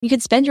You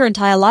could spend your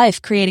entire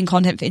life creating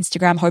content for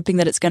Instagram hoping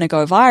that it's going to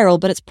go viral,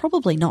 but it's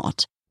probably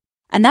not.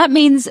 And that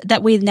means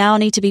that we now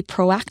need to be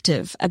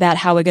proactive about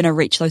how we're going to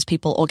reach those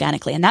people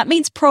organically. And that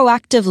means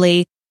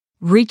proactively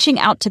reaching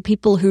out to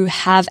people who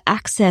have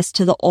access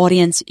to the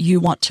audience you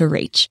want to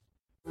reach.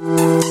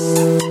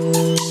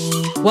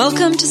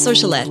 Welcome to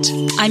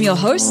Socialette. I'm your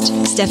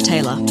host, Steph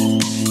Taylor.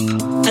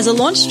 As a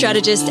launch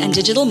strategist and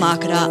digital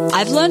marketer,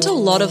 I've learned a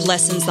lot of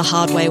lessons the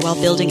hard way while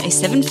building a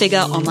 7-figure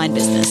online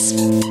business.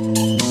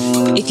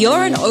 If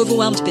you're an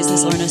overwhelmed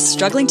business owner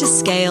struggling to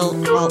scale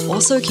while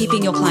also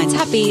keeping your clients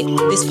happy,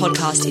 this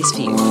podcast is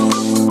for you.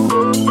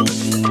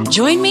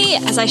 Join me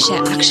as I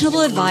share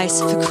actionable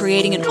advice for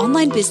creating an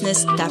online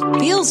business that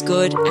feels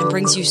good and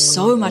brings you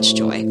so much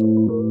joy.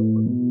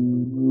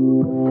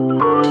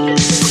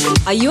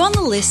 Are you on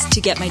the list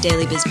to get my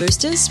daily biz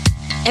boosters?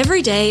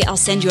 Every day, I'll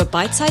send you a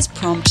bite-sized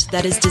prompt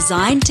that is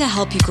designed to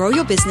help you grow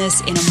your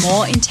business in a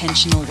more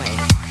intentional way.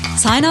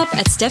 Sign up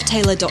at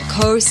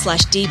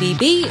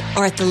stephtaylor.co/DBB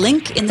or at the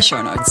link in the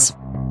show notes.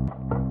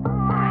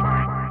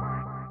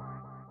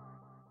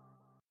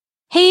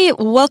 Hey,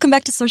 welcome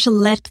back to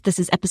Socialette. This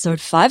is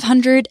episode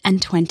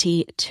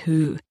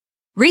 522.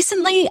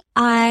 Recently,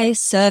 I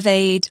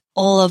surveyed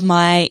all of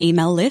my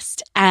email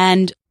list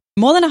and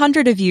more than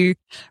 100 of you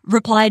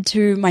replied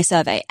to my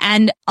survey.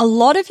 And a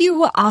lot of you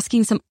were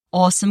asking some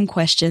awesome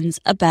questions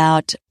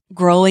about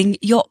growing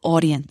your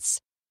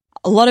audience.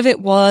 A lot of it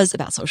was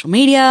about social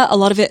media. A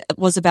lot of it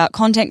was about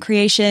content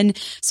creation.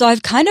 So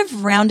I've kind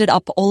of rounded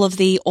up all of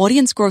the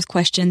audience growth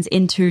questions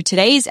into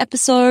today's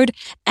episode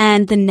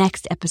and the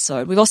next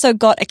episode. We've also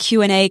got a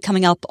Q&A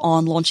coming up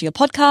on launching a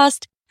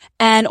podcast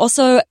and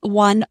also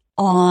one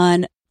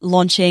on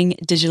launching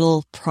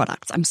digital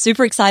products. I'm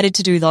super excited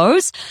to do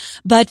those.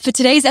 But for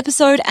today's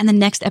episode and the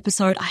next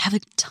episode, I have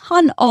a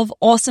ton of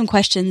awesome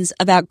questions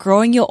about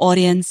growing your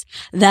audience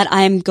that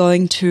I'm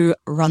going to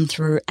run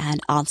through and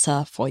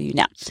answer for you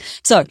now.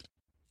 So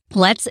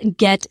let's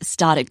get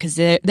started because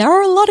there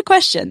are a lot of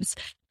questions.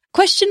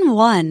 Question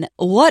 1,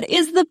 what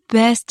is the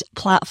best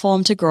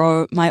platform to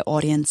grow my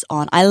audience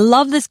on? I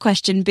love this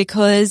question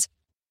because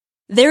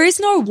there is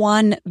no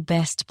one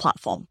best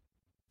platform.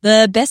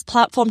 The best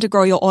platform to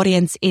grow your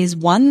audience is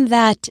one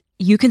that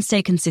you can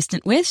stay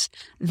consistent with,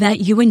 that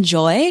you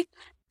enjoy,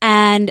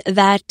 and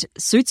that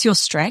suits your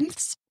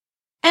strengths,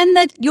 and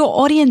that your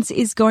audience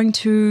is going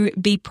to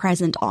be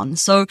present on.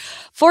 So,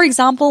 for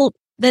example,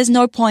 there's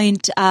no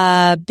point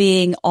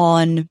being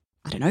on,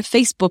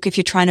 Facebook if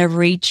you're trying to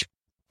reach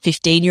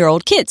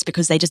 15-year-old kids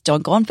because they just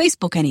don't go on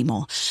Facebook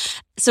anymore.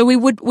 So we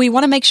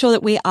want to make sure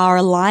that we are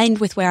aligned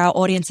with where our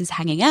audience is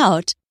hanging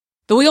out.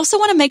 But we also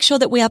want to make sure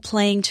that we are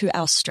playing to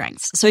our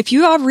strengths. So if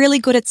you are really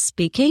good at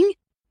speaking,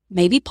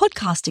 maybe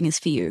podcasting is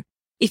for you.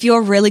 If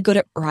you're really good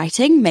at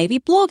writing, maybe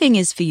blogging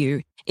is for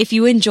you. If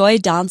you enjoy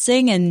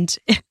dancing and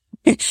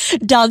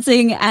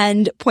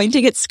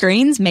pointing at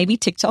screens, maybe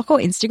TikTok or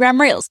Instagram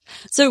Reels.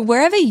 So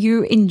wherever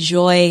you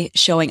enjoy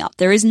showing up,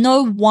 there is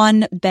no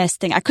one best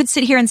thing. I could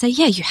sit here and say,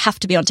 yeah, you have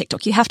to be on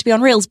TikTok, you have to be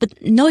on Reels, but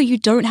no, you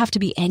don't have to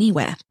be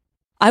anywhere.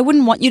 I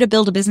wouldn't want you to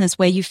build a business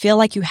where you feel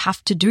like you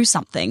have to do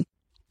something.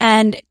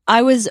 And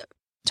I was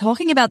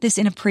talking about this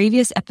in a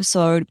previous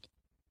episode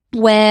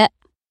where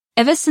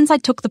ever since I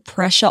took the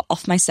pressure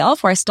off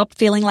myself, where I stopped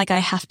feeling like I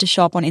have to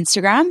show up on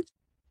Instagram,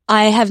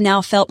 I have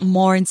now felt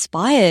more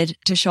inspired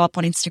to show up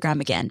on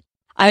Instagram again.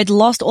 I had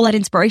lost all that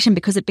inspiration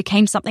because it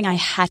became something I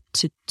had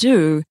to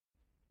do.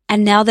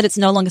 And now that it's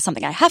no longer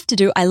something I have to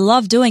do, I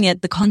love doing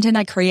it. The content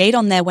I create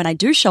on there when I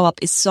do show up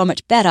is so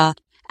much better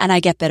and I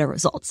get better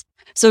results.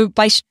 So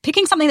by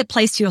picking something that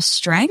plays to your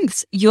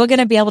strengths, you're going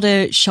to be able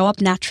to show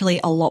up naturally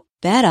a lot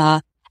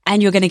better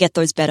and you're going to get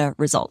those better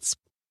results.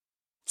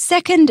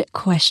 Second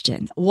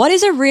question, what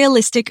is a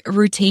realistic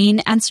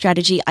routine and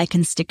strategy I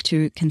can stick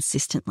to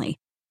consistently?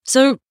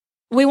 So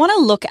we want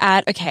to look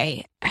at,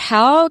 okay,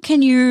 how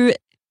can you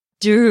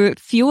do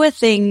fewer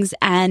things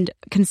and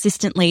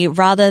consistently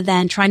rather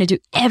than trying to do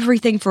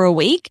everything for a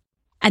week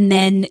and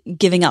then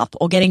giving up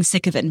or getting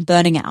sick of it and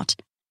burning out?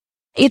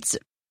 It's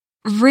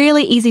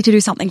really easy to do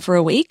something for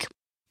a week.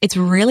 It's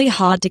really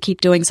hard to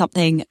keep doing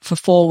something for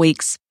 4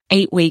 weeks,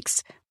 8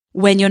 weeks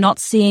when you're not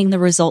seeing the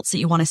results that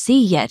you want to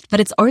see yet. But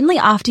it's only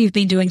after you've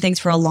been doing things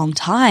for a long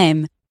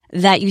time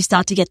that you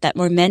start to get that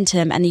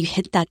momentum and you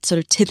hit that sort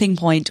of tipping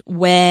point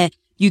where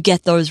you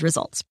get those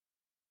results.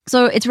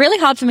 So it's really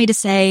hard for me to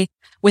say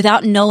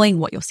without knowing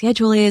what your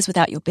schedule is,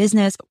 without your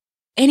business,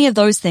 any of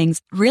those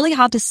things, really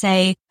hard to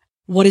say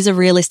what is a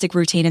realistic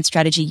routine and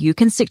strategy you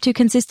can stick to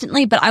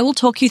consistently, but I will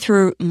talk you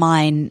through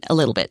mine a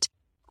little bit.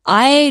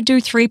 I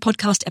do 3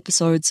 podcast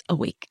episodes a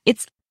week.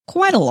 It's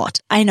quite a lot,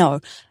 I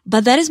know,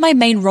 but that is my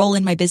main role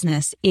in my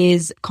business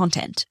is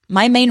content.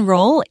 My main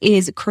role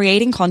is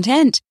creating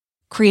content,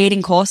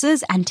 creating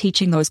courses and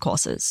teaching those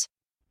courses.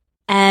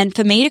 And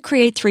for me to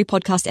create 3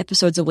 podcast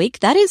episodes a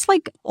week, that is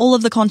like all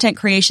of the content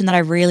creation that I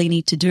really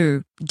need to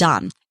do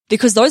done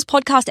because those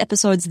podcast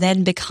episodes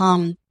then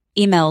become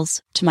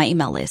emails to my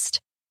email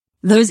list.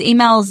 Those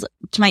emails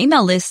to my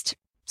email list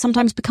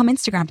sometimes become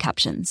Instagram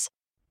captions.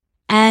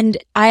 And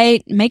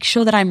I make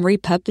sure that I'm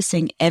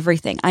repurposing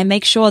everything. I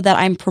make sure that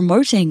I'm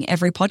promoting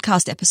every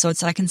podcast episode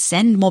so I can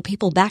send more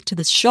people back to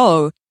this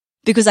show,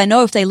 because I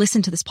know if they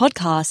listen to this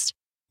podcast,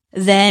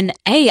 then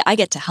A, I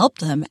get to help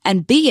them,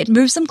 and B, it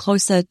moves them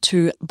closer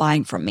to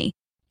buying from me.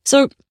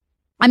 So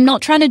I'm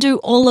not trying to do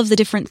all of the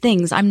different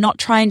things. I'm not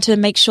trying to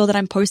make sure that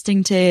I'm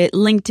posting to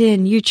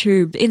LinkedIn,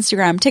 YouTube,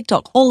 Instagram,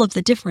 TikTok, all of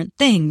the different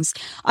things.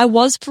 I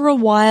was for a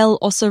while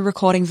also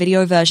recording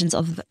video versions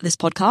of this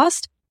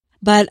podcast,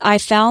 but I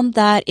found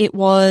that it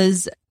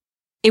was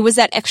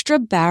that extra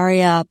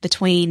barrier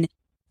between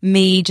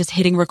me just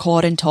hitting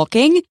record and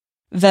talking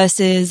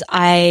versus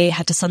I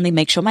had to suddenly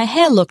make sure my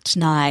hair looked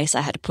nice.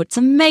 I had to put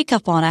some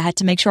makeup on. I had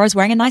to make sure I was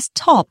wearing a nice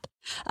top.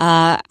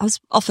 I was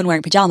often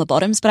wearing pajama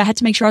bottoms, but I had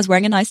to make sure I was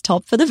wearing a nice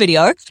top for the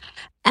video.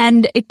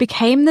 And it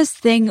became this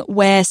thing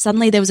where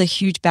suddenly there was a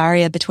huge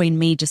barrier between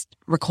me just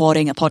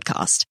recording a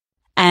podcast.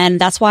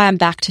 And that's why I'm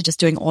back to just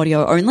doing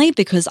audio only,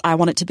 because I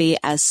want it to be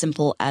as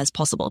simple as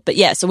possible. But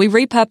yeah, so we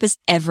repurposed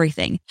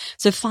everything.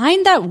 So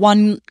find that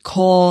one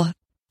core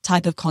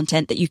type of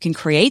content that you can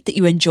create, that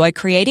you enjoy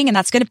creating. And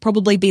that's going to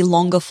probably be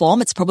longer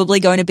form. It's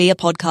probably going to be a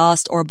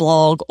podcast or a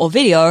blog or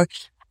video.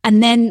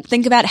 And then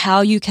think about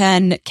how you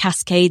can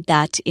cascade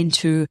that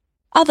into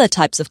other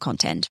types of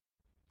content.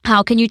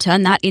 How can you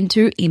turn that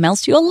into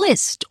emails to your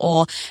list?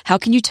 Or how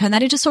can you turn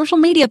that into social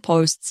media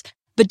posts?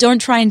 But don't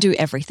try and do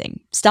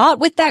everything. Start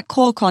with that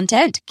core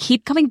content.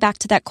 Keep coming back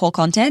to that core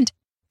content.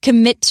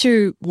 Commit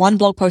to 1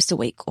 blog post a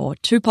week or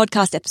 2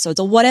 podcast episodes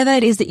or whatever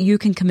it is that you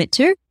can commit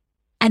to.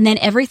 And then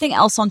everything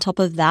else on top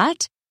of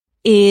that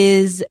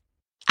is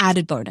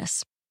added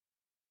bonus.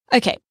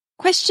 Okay.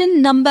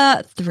 Question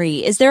number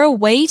 3. Is there a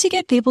way to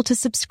get people to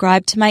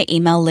subscribe to my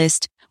email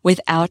list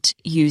without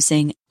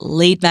using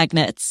lead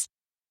magnets?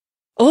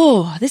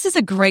 Oh, this is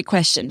a great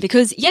question,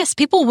 because yes,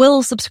 people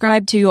will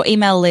subscribe to your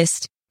email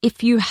list if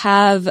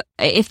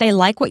they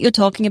like what you're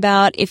talking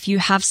about, if you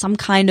have some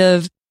kind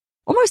of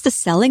almost a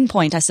selling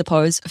point, I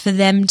suppose, for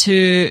them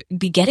to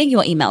be getting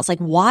your emails. Like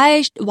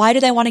why do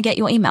they want to get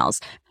your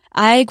emails?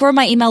 I grow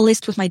my email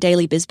list with my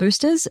daily biz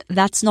boosters.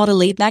 That's not a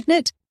lead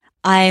magnet.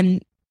 I'm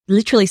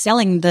literally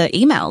selling the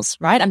emails,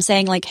 right? I'm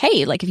saying like,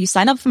 hey, like if you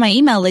sign up for my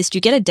email list,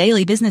 you get a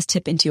daily business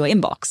tip into your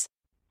inbox.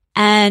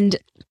 And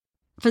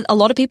for a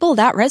lot of people,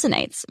 that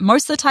resonates.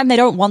 Most of the time, they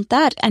don't want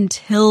that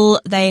until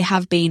they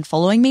have been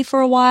following me for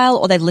a while,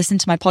 or they've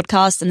listened to my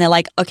podcast and they're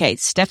like, okay,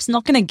 Steph's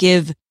not going to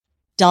give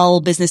dull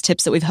business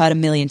tips that we've heard a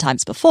million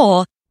times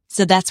before.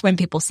 So that's when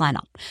people sign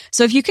up.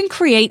 So if you can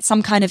create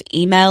some kind of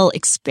email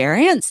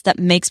experience that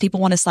makes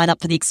people want to sign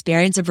up for the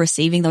experience of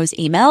receiving those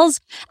emails,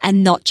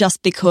 and not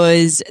just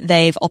because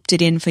they've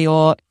opted in for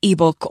your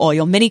ebook or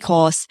your mini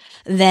course,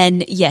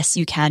 then yes,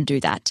 you can do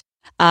that.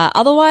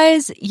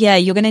 Otherwise, yeah,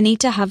 you're going to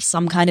need to have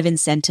some kind of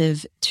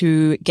incentive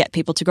to get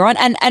people to grow on.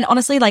 And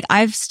honestly, like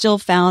I've still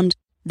found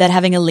that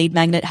having a lead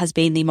magnet has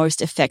been the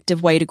most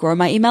effective way to grow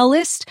my email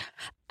list.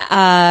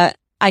 I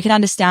can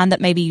understand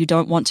that maybe you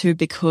don't want to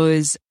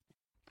because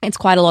it's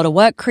quite a lot of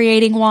work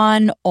creating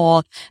one,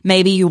 or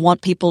maybe you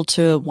want people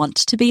to want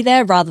to be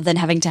there rather than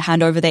having to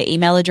hand over their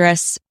email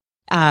address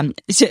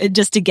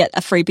just to get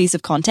a free piece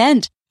of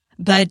content.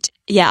 But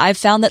yeah, I've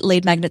found that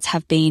lead magnets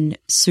have been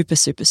super,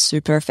 super,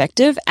 super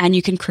effective, and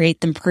you can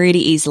create them pretty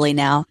easily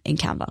now in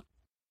Canva.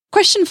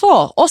 Question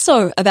 4,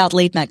 also about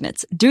lead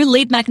magnets. Do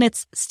lead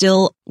magnets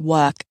still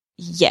work?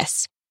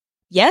 Yes.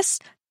 Yes,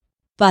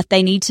 but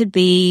there needs to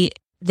be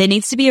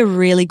a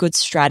really good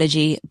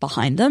strategy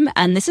behind them.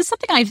 And this is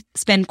something I've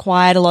spent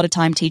quite a lot of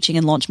time teaching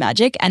in Launch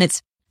Magic. And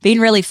it's been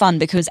really fun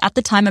because at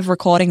the time of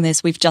recording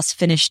this, we've just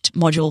finished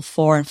module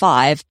 4 and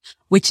 5,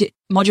 which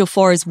module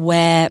 4 is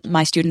where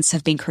my students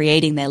have been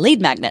creating their lead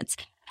magnets.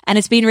 And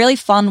it's been really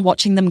fun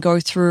watching them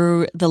go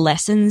through the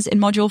lessons in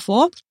module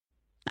 4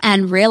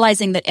 and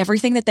realizing that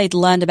everything that they'd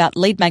learned about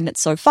lead magnets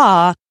so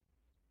far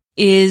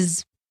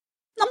is,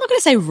 I'm not going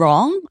to say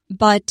wrong,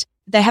 but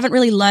they haven't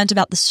really learned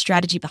about the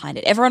strategy behind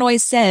it. Everyone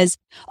always says,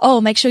 oh,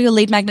 make sure your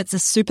lead magnet's a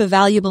super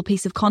valuable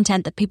piece of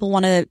content that people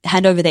want to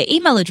hand over their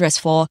email address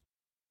for.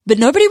 But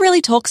nobody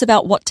really talks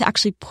about what to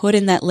actually put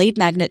in that lead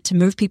magnet to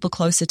move people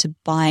closer to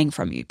buying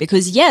from you.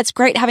 Because yeah, it's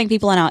great having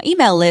people on our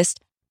email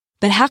list,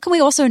 but how can we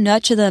also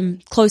nurture them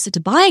closer to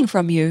buying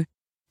from you?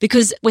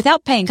 Because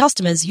without paying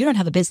customers, you don't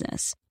have a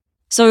business.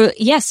 So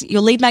yes,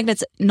 your lead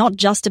magnet's not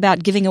just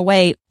about giving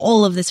away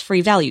all of this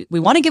free value. We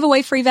want to give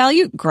away free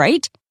value,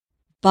 great.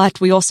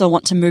 But we also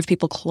want to move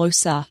people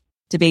closer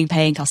to being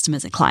paying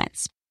customers and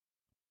clients.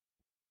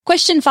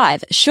 Question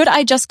 5, should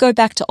I just go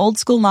back to old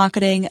school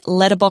marketing,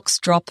 letterbox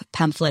drop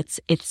pamphlets,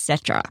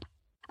 etc.?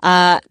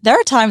 There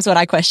are times when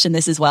I question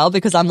this as well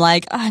because I'm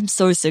like, I'm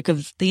so sick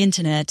of the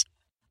internet.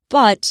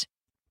 But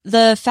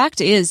the fact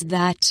is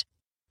that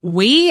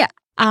we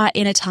are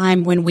in a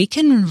time when we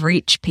can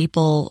reach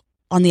people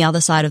on the other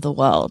side of the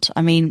world.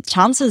 I mean,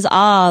 chances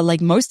are,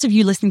 like most of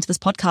you listening to this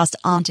podcast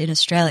aren't in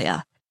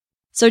Australia.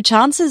 So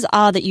chances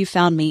are that you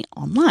found me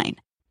online.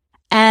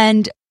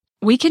 And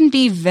we can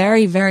be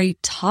very, very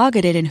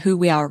targeted in who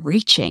we are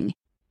reaching.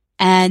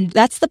 And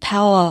that's the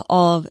power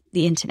of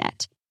the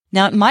internet.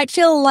 Now, it might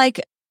feel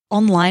like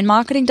online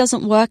marketing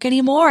doesn't work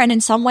anymore. And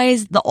in some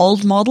ways, the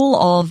old model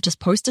of just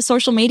post to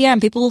social media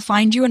and people will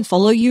find you and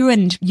follow you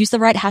and use the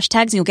right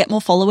hashtags and you'll get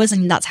more followers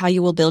and that's how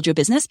you will build your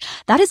business.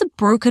 That is a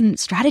broken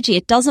strategy.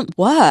 It doesn't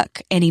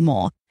work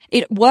anymore.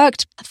 It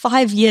worked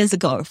 5 years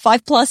ago,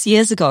 5+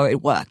 years ago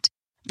it worked,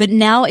 but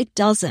now it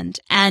doesn't.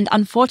 And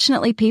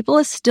unfortunately, people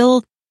are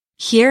still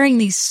hearing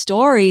these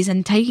stories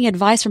and taking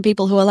advice from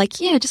people who are like,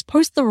 yeah, just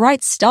post the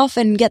right stuff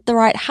and get the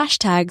right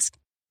hashtags,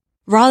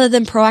 rather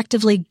than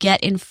proactively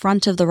get in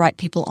front of the right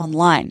people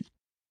online.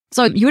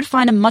 So you would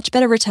find a much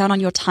better return on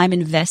your time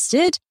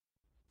invested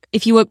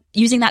if you were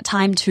using that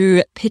time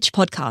to pitch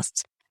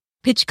podcasts,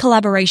 pitch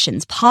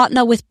collaborations,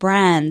 partner with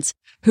brands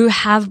who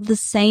have the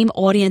same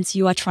audience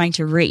you are trying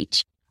to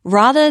reach,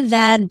 rather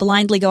than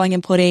blindly going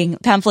and putting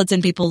pamphlets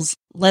in people's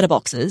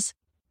letterboxes,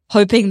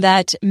 hoping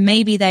that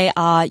maybe they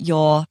are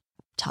your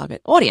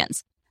target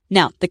audience.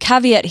 Now, the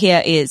caveat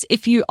here is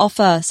if you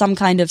offer some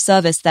kind of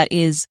service that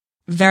is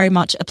very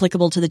much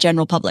applicable to the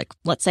general public.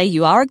 Let's say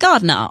you are a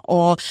gardener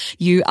or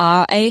you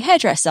are a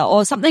hairdresser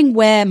or something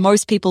where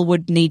most people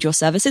would need your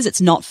services.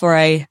 It's not for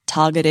a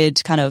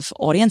targeted kind of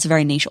audience, a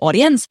very niche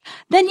audience.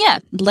 Then yeah,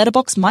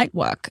 Letterboxd might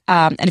work.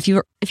 And if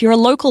you're a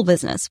local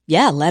business,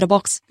 yeah,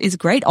 Letterboxd is a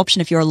great option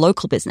if you're a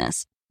local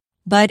business.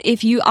 But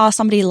if you are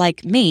somebody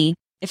like me,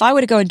 if I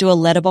were to go and do a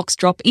Letterboxd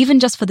drop, even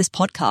just for this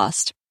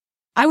podcast,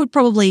 I would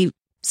probably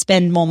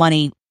spend more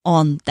money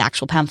on the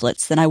actual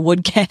pamphlets than I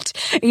would get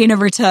in a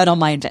return on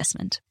my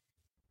investment.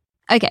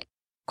 Okay.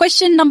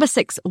 Question number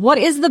 6. What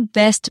is the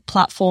best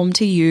platform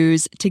to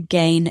use to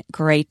gain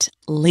great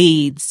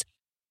leads?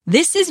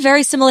 This is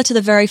very similar to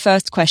the very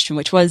first question,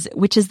 which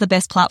is the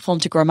best platform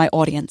to grow my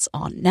audience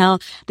on? Now,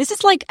 this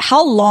is like,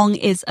 how long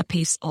is a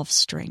piece of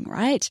string,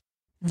 right?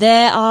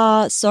 There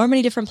are so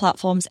many different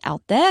platforms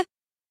out there,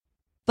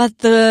 but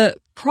the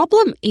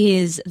problem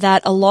is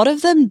that a lot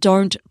of them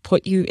don't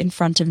put you in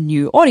front of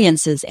new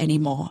audiences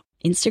anymore.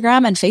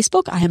 Instagram and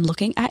Facebook, I am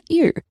looking at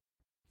you.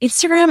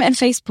 Instagram and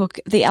Facebook,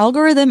 the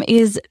algorithm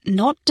is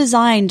not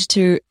designed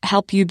to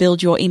help you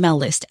build your email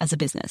list as a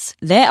business.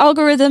 Their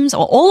algorithms,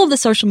 or all of the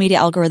social media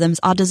algorithms,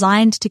 are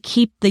designed to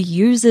keep the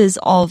users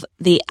of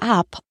the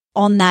app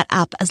on that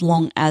app as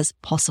long as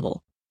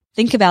possible.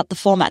 Think about the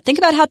format. Think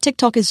about how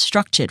TikTok is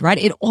structured, right?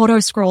 It auto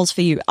scrolls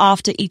for you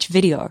after each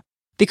video,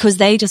 because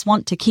they just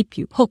want to keep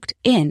you hooked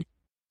in.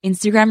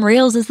 Instagram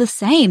Reels is the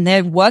same.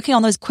 They're working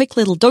on those quick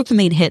little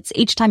dopamine hits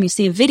each time you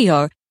see a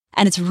video,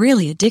 and it's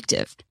really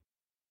addictive.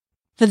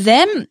 For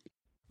them,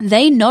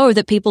 they know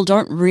that people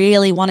don't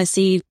really want to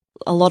see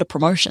a lot of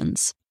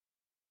promotions,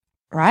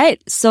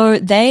 right? So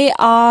they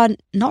are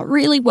not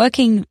really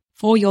working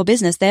for your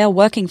business. They are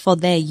working for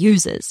their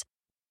users.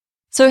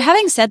 So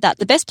having said that,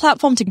 the best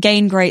platform to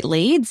gain great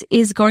leads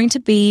is going to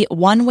be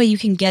one where you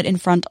can get in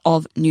front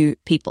of new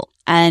people.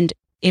 And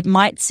it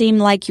might seem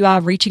like you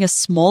are reaching a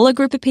smaller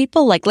group of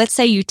people. Like, let's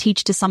say you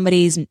teach to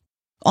somebody's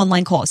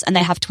online course and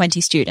they have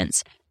 20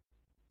 students.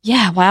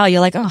 Yeah, wow,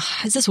 you're like, oh,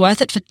 is this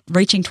worth it for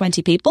reaching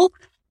 20 people?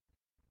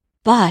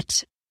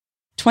 But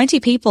 20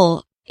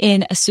 people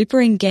in a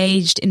super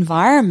engaged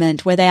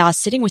environment where they are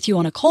sitting with you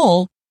on a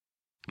call,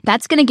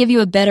 that's going to give you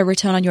a better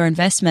return on your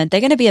investment.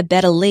 They're going to be a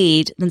better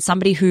lead than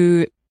somebody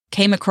who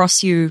came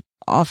across you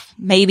off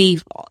maybe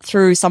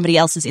through somebody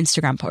else's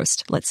Instagram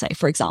post, let's say,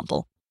 for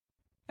example.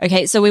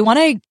 Okay, so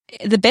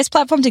the best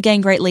platform to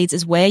gain great leads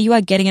is where you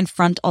are getting in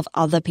front of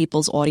other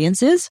people's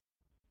audiences.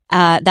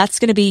 That's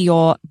going to be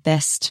your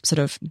best sort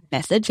of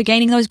method for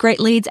gaining those great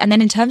leads. And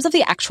then in terms of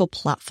the actual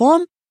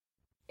platform,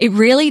 it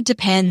really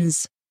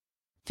depends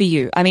for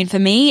you. I mean, for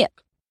me,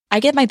 I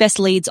get my best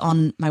leads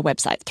on my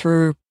website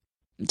through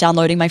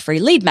downloading my free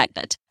lead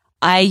magnet.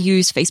 I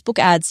use Facebook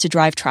ads to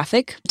drive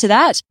traffic to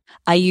that.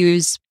 I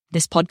use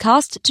this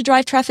podcast to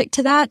drive traffic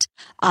to that.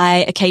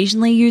 I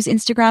occasionally use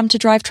Instagram to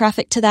drive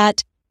traffic to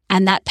that.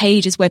 And that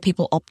page is where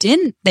people opt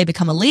in, they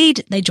become a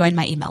lead, they join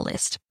my email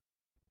list.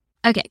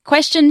 Okay,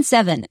 question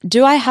 7.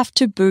 Do I have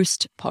to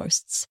boost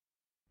posts?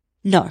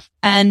 No.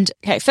 And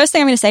okay, first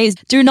thing I'm going to say is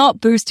do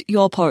not boost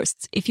your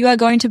posts. If you are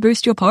going to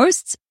boost your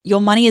posts, your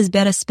money is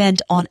better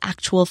spent on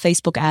actual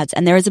Facebook ads.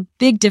 And there is a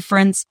big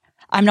difference.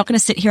 I'm not going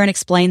to sit here and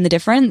explain the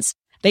difference.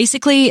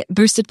 Basically,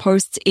 boosted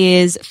posts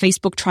is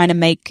Facebook trying to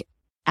make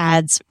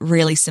ads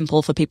really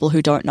simple for people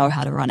who don't know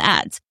how to run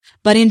ads.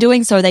 But in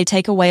doing so, they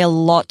take away a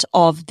lot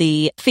of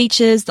the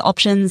features, the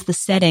options, the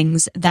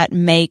settings that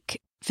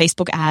make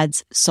Facebook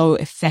ads so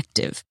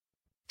effective.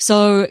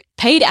 So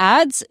paid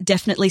ads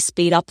definitely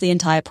speed up the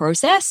entire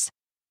process.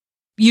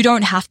 You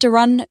don't have to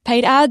run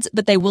paid ads,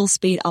 but they will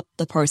speed up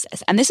the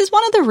process. And this is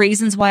one of the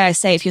reasons why I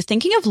say if you're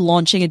thinking of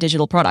launching a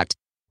digital product,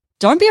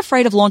 don't be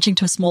afraid of launching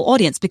to a small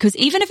audience, because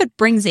even if it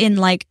brings in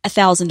like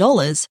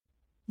 $1,000,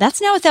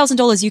 that's now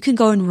 $1,000 you can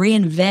go and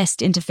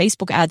reinvest into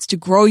Facebook ads to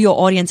grow your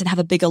audience and have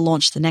a bigger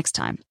launch the next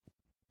time.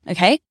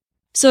 Okay?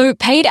 So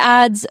paid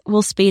ads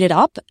will speed it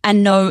up,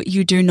 and no,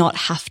 you do not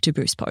have to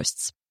boost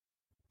posts.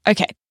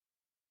 Okay.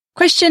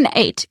 Question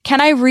 8.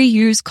 Can I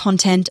reuse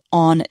content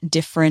on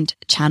different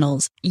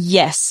channels?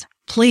 Yes.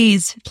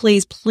 Please,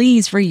 please,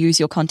 please reuse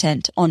your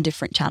content on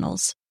different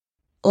channels.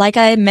 like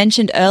I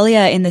mentioned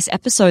earlier in this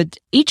episode,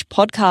 each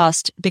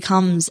podcast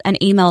becomes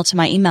an email to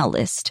my email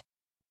list.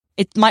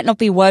 It might not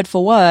be word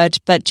for word,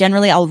 but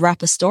generally I'll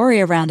wrap a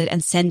story around it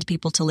and send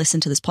people to listen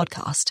to this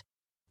podcast.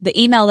 The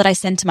email that I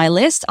send to my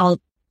list, I'll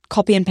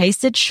copy and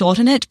paste it,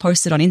 shorten it,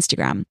 post it on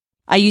Instagram.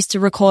 I used to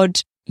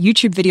record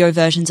YouTube video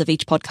versions of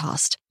each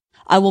podcast.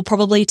 I will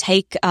probably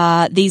take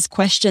these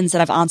questions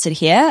that I've answered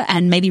here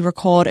and maybe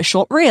record a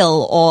short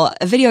reel or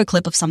a video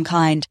clip of some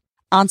kind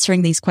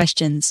answering these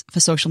questions for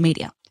social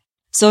media.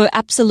 So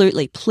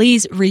absolutely,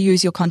 please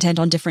reuse your content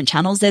on different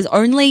channels. There's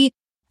only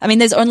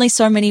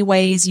so many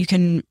ways you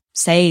can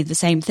say the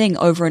same thing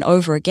over and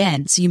over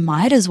again. So you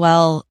might as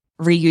well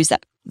reuse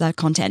that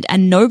content,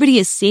 and nobody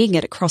is seeing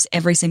it across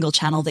every single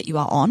channel that you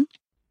are on.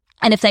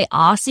 And if they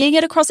are seeing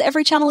it across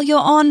every channel you're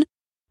on,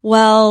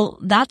 well,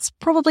 that's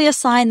probably a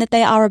sign that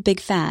they are a big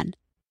fan.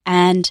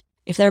 And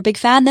if they're a big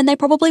fan, then they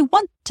probably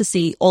want to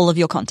see all of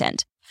your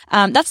content.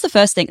 That's the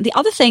first thing. The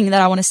other thing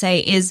that I want to say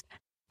is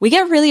we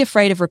get really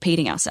afraid of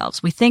repeating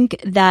ourselves. We think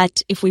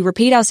that if we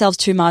repeat ourselves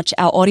too much,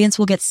 our audience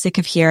will get sick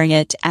of hearing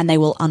it and they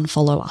will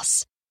unfollow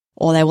us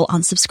or they will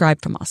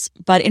unsubscribe from us.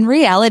 But in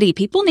reality,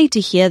 people need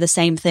to hear the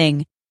same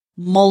thing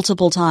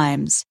multiple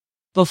times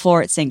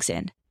before it sinks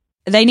in.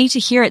 They need to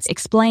hear it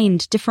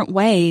explained different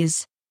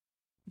ways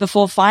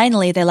before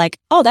finally they're like,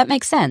 oh, that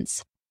makes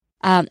sense.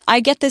 I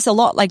get this a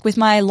lot, like with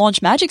my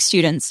Launch Magic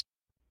students.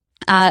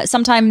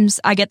 Sometimes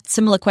I get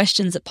similar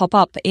questions that pop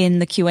up in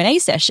the Q&A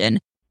session,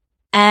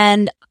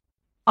 and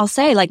I'll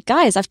say, like,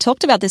 guys, I've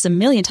talked about this a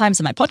million times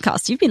in my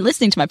podcast. You've been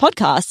listening to my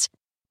podcast,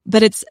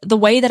 but it's the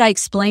way that I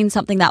explain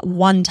something that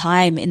one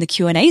time in the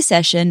Q&A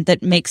session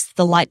that makes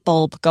the light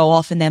bulb go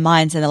off in their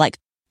minds, and they're like,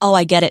 oh,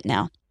 I get it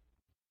now.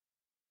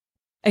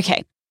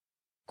 Okay.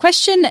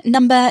 Question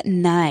number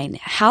 9.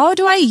 How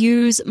do I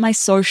use my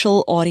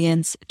social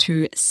audience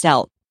to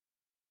sell?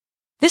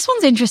 This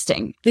one's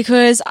interesting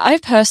because I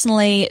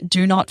personally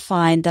do not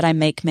find that I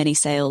make many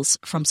sales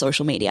from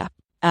social media.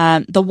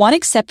 The one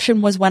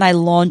exception was when I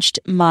launched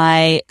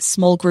my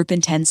small group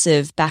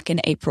intensive back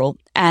in April,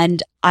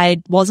 and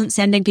I wasn't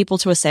sending people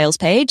to a sales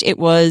page. It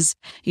was,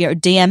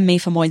 DM me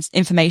for more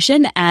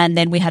information, and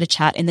then we had a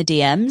chat in the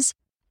DMs,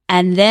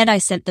 and then I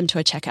sent them to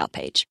a checkout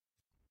page.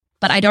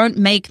 But I don't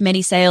make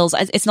many sales.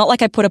 It's not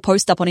like I put a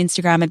post up on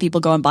Instagram and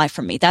people go and buy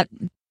from me. That,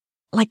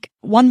 like,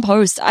 one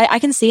post, I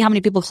can see how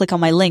many people click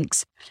on my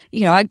links.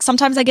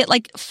 Sometimes I get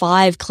like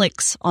 5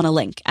 clicks on a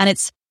link, and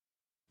it's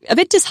a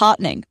bit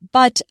disheartening.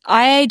 But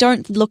I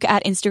don't look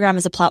at Instagram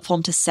as a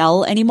platform to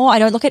sell anymore. I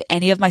don't look at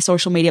any of my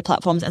social media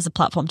platforms as a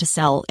platform to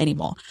sell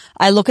anymore.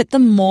 I look at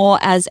them more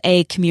as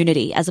a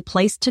community, as a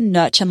place to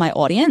nurture my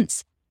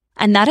audience.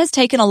 And that has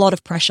taken a lot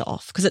of pressure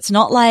off, because it's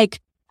not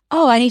like,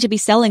 oh, I need to be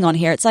selling on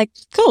here. It's like,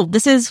 cool,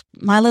 this is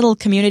my little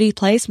community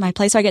place, my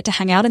place where I get to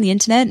hang out on the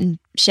internet and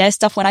share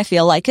stuff when I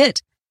feel like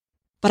it.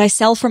 But I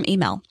sell from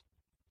email.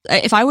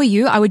 If I were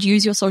you, I would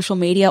use your social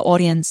media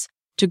audience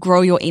to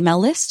grow your email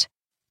list.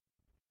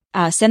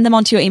 Send them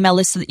onto your email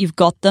list so that you've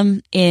got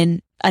them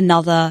in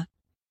another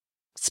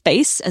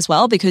space as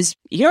well, because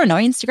you don't know,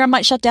 Instagram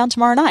might shut down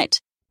tomorrow night.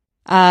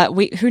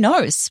 Who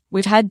knows?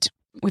 We've had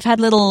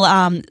little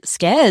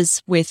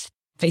scares with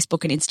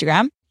Facebook and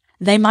Instagram.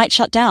 They might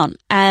shut down.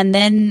 And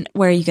then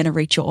where are you going to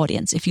reach your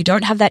audience? If you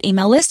don't have that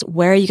email list,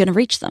 where are you going to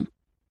reach them?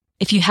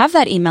 If you have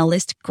that email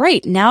list,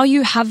 great. Now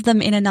you have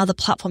them in another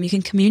platform. You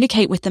can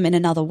communicate with them in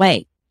another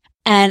way.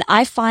 And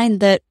I find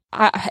that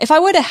if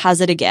I were to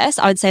hazard a guess,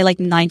 I would say like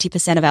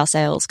 90% of our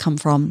sales come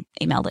from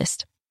email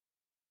list.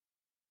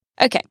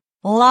 Okay.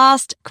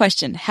 Last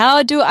question.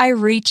 How do I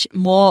reach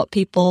more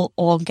people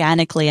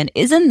organically? And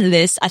isn't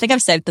this, I think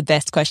I've saved the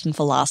best question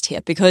for last here,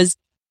 because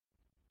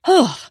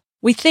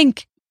we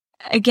think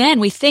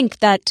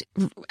that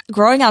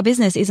growing our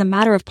business is a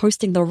matter of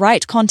posting the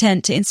right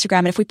content to Instagram.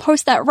 And if we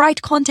post that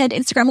right content,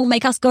 Instagram will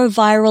make us go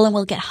viral and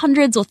we'll get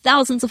hundreds or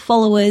thousands of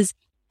followers.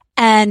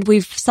 And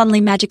we've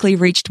suddenly magically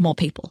reached more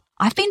people.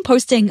 I've been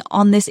posting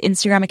on this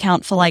Instagram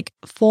account for like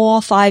 4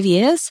 or 5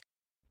 years,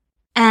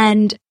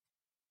 and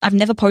I've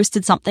never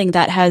posted something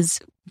that has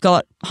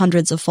got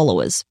hundreds of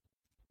followers.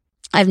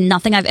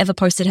 Nothing I've ever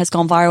posted has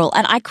gone viral,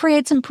 and I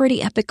create some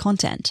pretty epic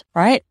content,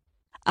 right?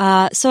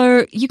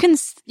 So you can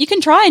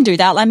try and do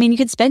that. I mean, you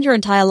could spend your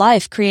entire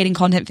life creating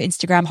content for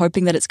Instagram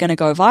hoping that it's going to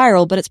go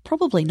viral, but it's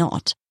probably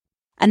not.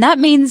 And that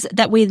means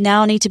that we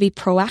now need to be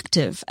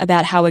proactive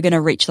about how we're going to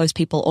reach those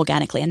people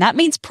organically. And that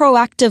means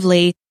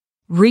proactively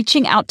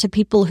reaching out to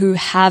people who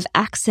have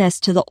access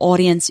to the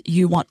audience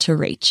you want to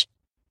reach.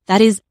 That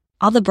is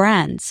other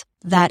brands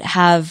that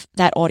have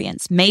that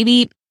audience.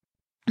 Maybe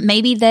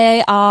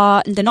they're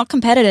not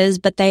competitors,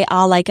 but they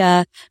are like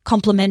a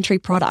complementary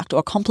product or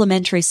a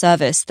complementary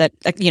service that,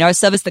 a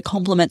service that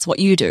complements what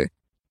you do.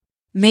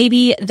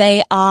 Maybe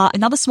they are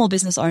another small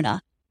business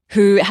owner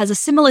who has a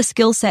similar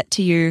skill set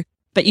to you,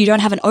 but you don't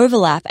have an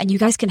overlap and you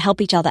guys can help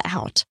each other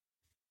out.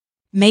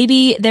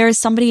 Maybe there is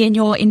somebody in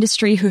your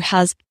industry who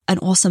has an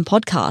awesome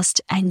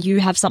podcast and you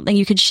have something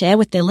you could share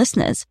with their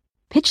listeners.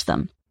 Pitch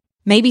them.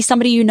 Maybe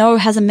somebody you know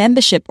has a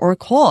membership or a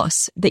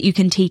course that you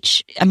can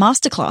teach a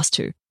masterclass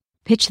to.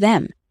 Pitch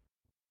them.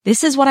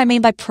 This is what I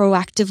mean by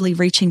proactively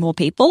reaching more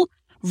people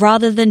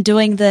rather than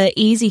doing the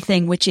easy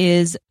thing, which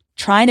is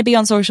trying to be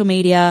on social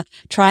media,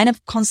 trying to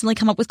constantly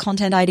come up with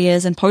content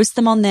ideas and post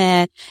them on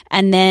there,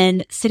 and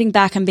then sitting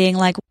back and being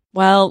like,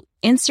 well,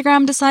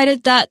 Instagram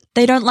decided that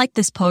they don't like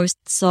this post,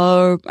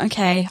 so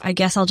okay, I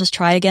guess I'll just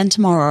try again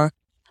tomorrow.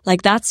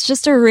 Like, that's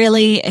just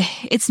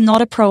it's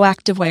not a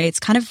proactive way. It's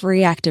kind of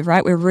reactive,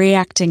 right? We're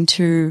reacting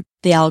to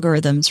the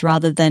algorithms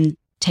rather than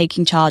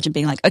taking charge and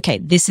being like, okay,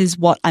 this is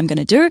what I'm going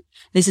to do.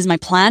 This is my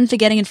plan for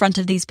getting in front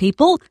of these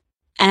people.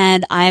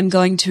 And I'm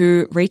going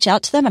to reach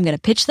out to them. I'm going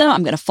to pitch them.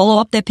 I'm going to follow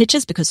up their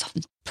pitches because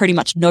pretty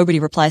much nobody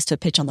replies to a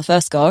pitch on the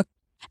first go.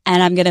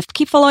 And I'm going to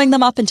keep following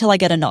them up until I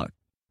get a no.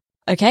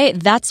 Okay.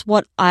 That's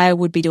what I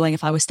would be doing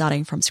if I was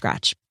starting from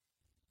scratch.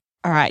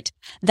 All right.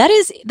 That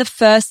is the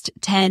first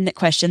 10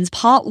 questions,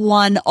 part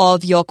 1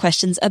 of your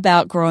questions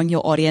about growing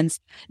your audience.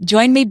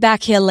 Join me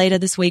back here later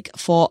this week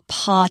for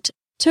part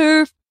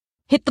 2.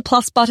 Hit the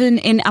plus button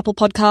in Apple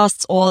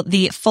Podcasts or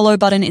the follow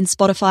button in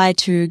Spotify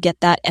to get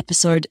that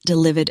episode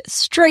delivered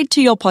straight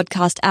to your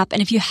podcast app. And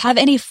if you have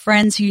any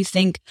friends who you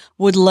think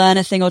would learn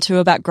a thing or two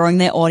about growing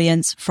their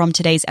audience from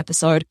today's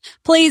episode,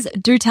 please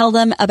do tell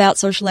them about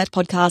Socialette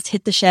Podcast.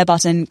 Hit the share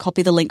button,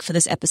 copy the link for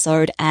this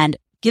episode, and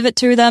give it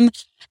to them.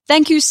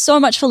 Thank you so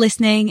much for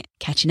listening.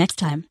 Catch you next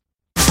time.